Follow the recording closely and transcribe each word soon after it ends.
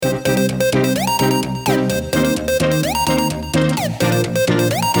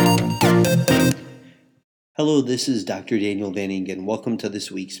Hello, this is Dr. Daniel Vanningen. Welcome to this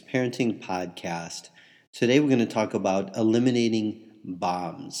week's parenting podcast. Today we're going to talk about eliminating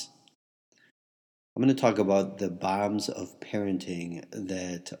bombs. I'm going to talk about the bombs of parenting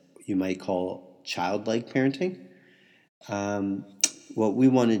that you might call childlike parenting. What we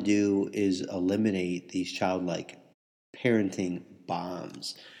want to do is eliminate these childlike parenting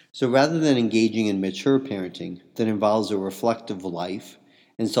bombs. So rather than engaging in mature parenting that involves a reflective life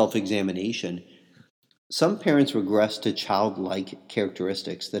and self-examination, some parents regress to childlike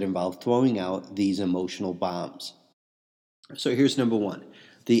characteristics that involve throwing out these emotional bombs. So here's number one,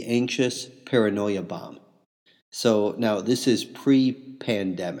 the anxious paranoia bomb. So now this is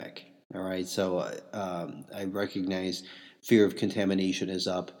pre-pandemic, all right? So I recognize fear of contamination is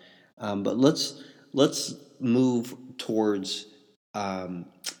up, but let's move towards um,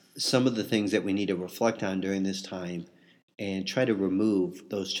 some of the things that we need to reflect on during this time and try to remove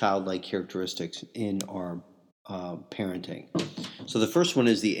those childlike characteristics in our parenting. So the first one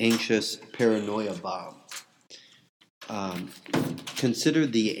is the anxious paranoia bomb. Um, Consider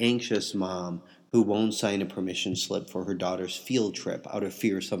the anxious mom who won't sign a permission slip for her daughter's field trip out of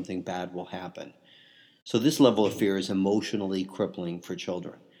fear something bad will happen. So this level of fear is emotionally crippling for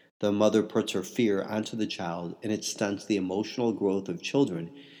children. The mother puts her fear onto the child, and it stunts the emotional growth of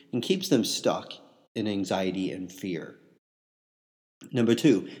children and keeps them stuck in anxiety and fear. Number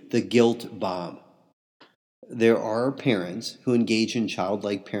two, the guilt bomb. There are parents who engage in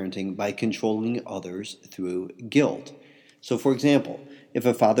childlike parenting by controlling others through guilt. So, for example, if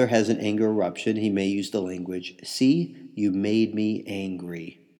a father has an anger eruption, he may use the language, "See, you made me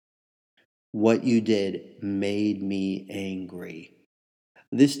angry. What you did made me angry."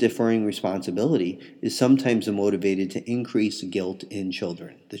 This differing responsibility is sometimes motivated to increase guilt in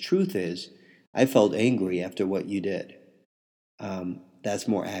children. The truth is, I felt angry after what you did. That's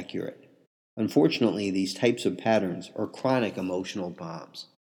more accurate. Unfortunately, these types of patterns are chronic emotional bombs.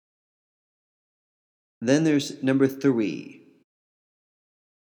 Then there's number three,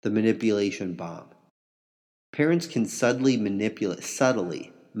 the manipulation bomb. Parents can subtly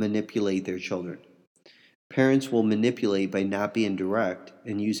manipulate their children. Parents will manipulate by not being direct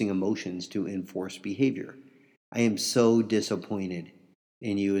and using emotions to enforce behavior. I am so disappointed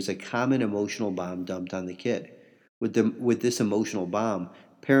in you is a common emotional bomb dumped on the kid. With this emotional bomb,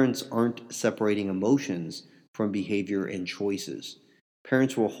 parents aren't separating emotions from behavior and choices.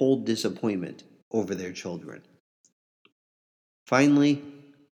 Parents will hold disappointment over their children. Finally,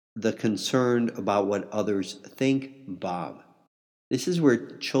 the concern about what others think bomb. This is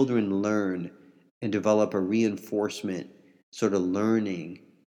where children learn and develop a reinforcement sort of learning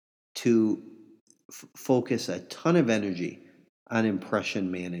to focus a ton of energy on impression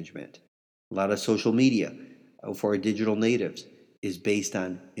management. A lot of social media for our digital natives is based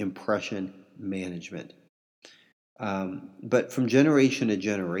on impression management. But from generation to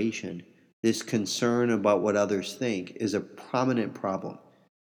generation, this concern about what others think is a prominent problem,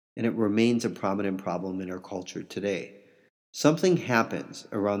 and it remains a prominent problem in our culture today. Something happens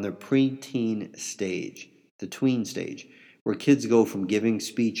around the preteen stage, the tween stage, where kids go from giving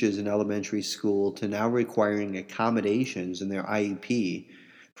speeches in elementary school to now requiring accommodations in their IEP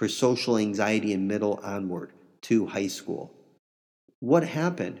for social anxiety in middle onward to high school. What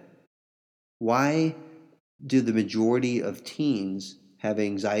happened? Why do the majority of teens have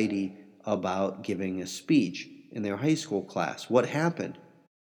anxiety about giving a speech in their high school class? What happened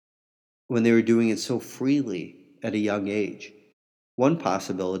when they were doing it so freely at a young age? One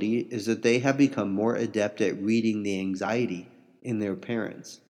possibility is that they have become more adept at reading the anxiety in their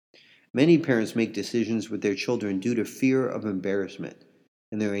parents. Many parents make decisions with their children due to fear of embarrassment,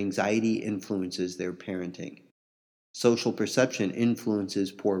 and their anxiety influences their parenting. Social perception influences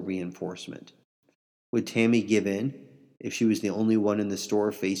poor reinforcement. Would Tammy give in if she was the only one in the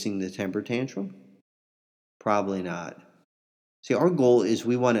store facing the temper tantrum? Probably not. See, our goal is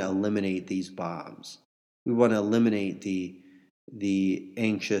we want to eliminate these bombs. We want to eliminate the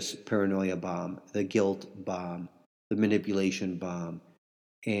anxious paranoia bomb, the guilt bomb, the manipulation bomb,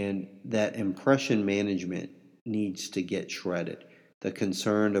 and that impression management needs to get shredded. The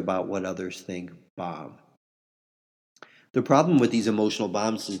concern about what others think bomb. The problem with these emotional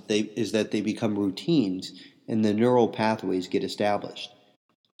bombs is that they become routines and the neural pathways get established.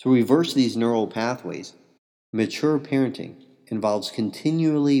 To reverse these neural pathways, mature parenting involves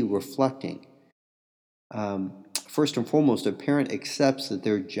continually reflecting. First and foremost, a parent accepts that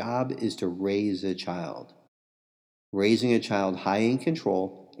their job is to raise a child, raising a child high in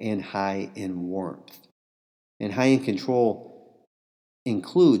control and high in warmth. And high in control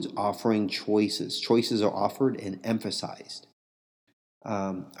includes offering choices. Choices are offered and emphasized.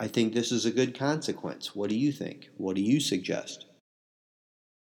 I think this is a good consequence. What do you think? What do you suggest?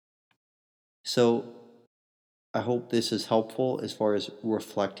 So I hope this is helpful as far as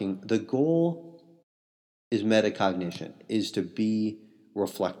reflecting. The goal is metacognition, is to be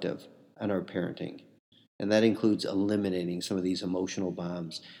reflective on our parenting. And that includes eliminating some of these emotional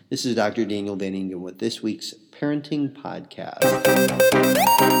bombs. This is Dr. Daniel Van Ingen with this week's Parenting Podcast.